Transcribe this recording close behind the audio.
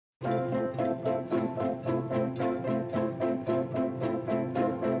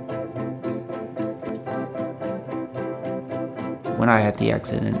When I had the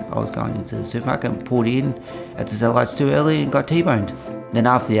accident, I was going into the supermarket and pulled in at the lights too early and got T-boned. Then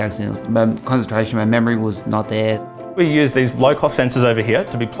after the accident, my concentration, my memory was not there. We use these low-cost sensors over here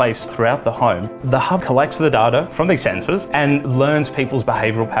to be placed throughout the home. The hub collects the data from these sensors and learns people's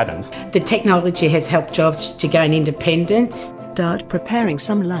behavioural patterns. The technology has helped jobs to gain independence. Start preparing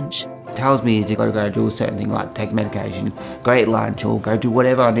some lunch. It tells me to go do a certain thing like take medication, go eat lunch or go do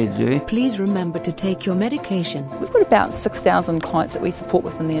whatever I need to do. Please remember to take your medication. We've got about 6,000 clients that we support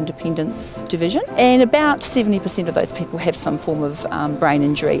within the independence division, and about 70% of those people have some form of brain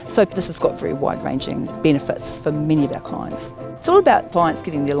injury. So this has got very wide-ranging benefits for many of our clients. It's all about clients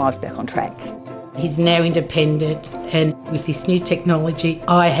getting their lives back on track. He's now independent, and with this new technology,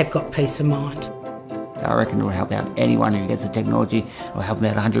 I have got peace of mind. I reckon it will help out anyone who gets the technology. It will help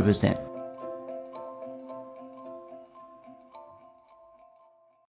them out 100%.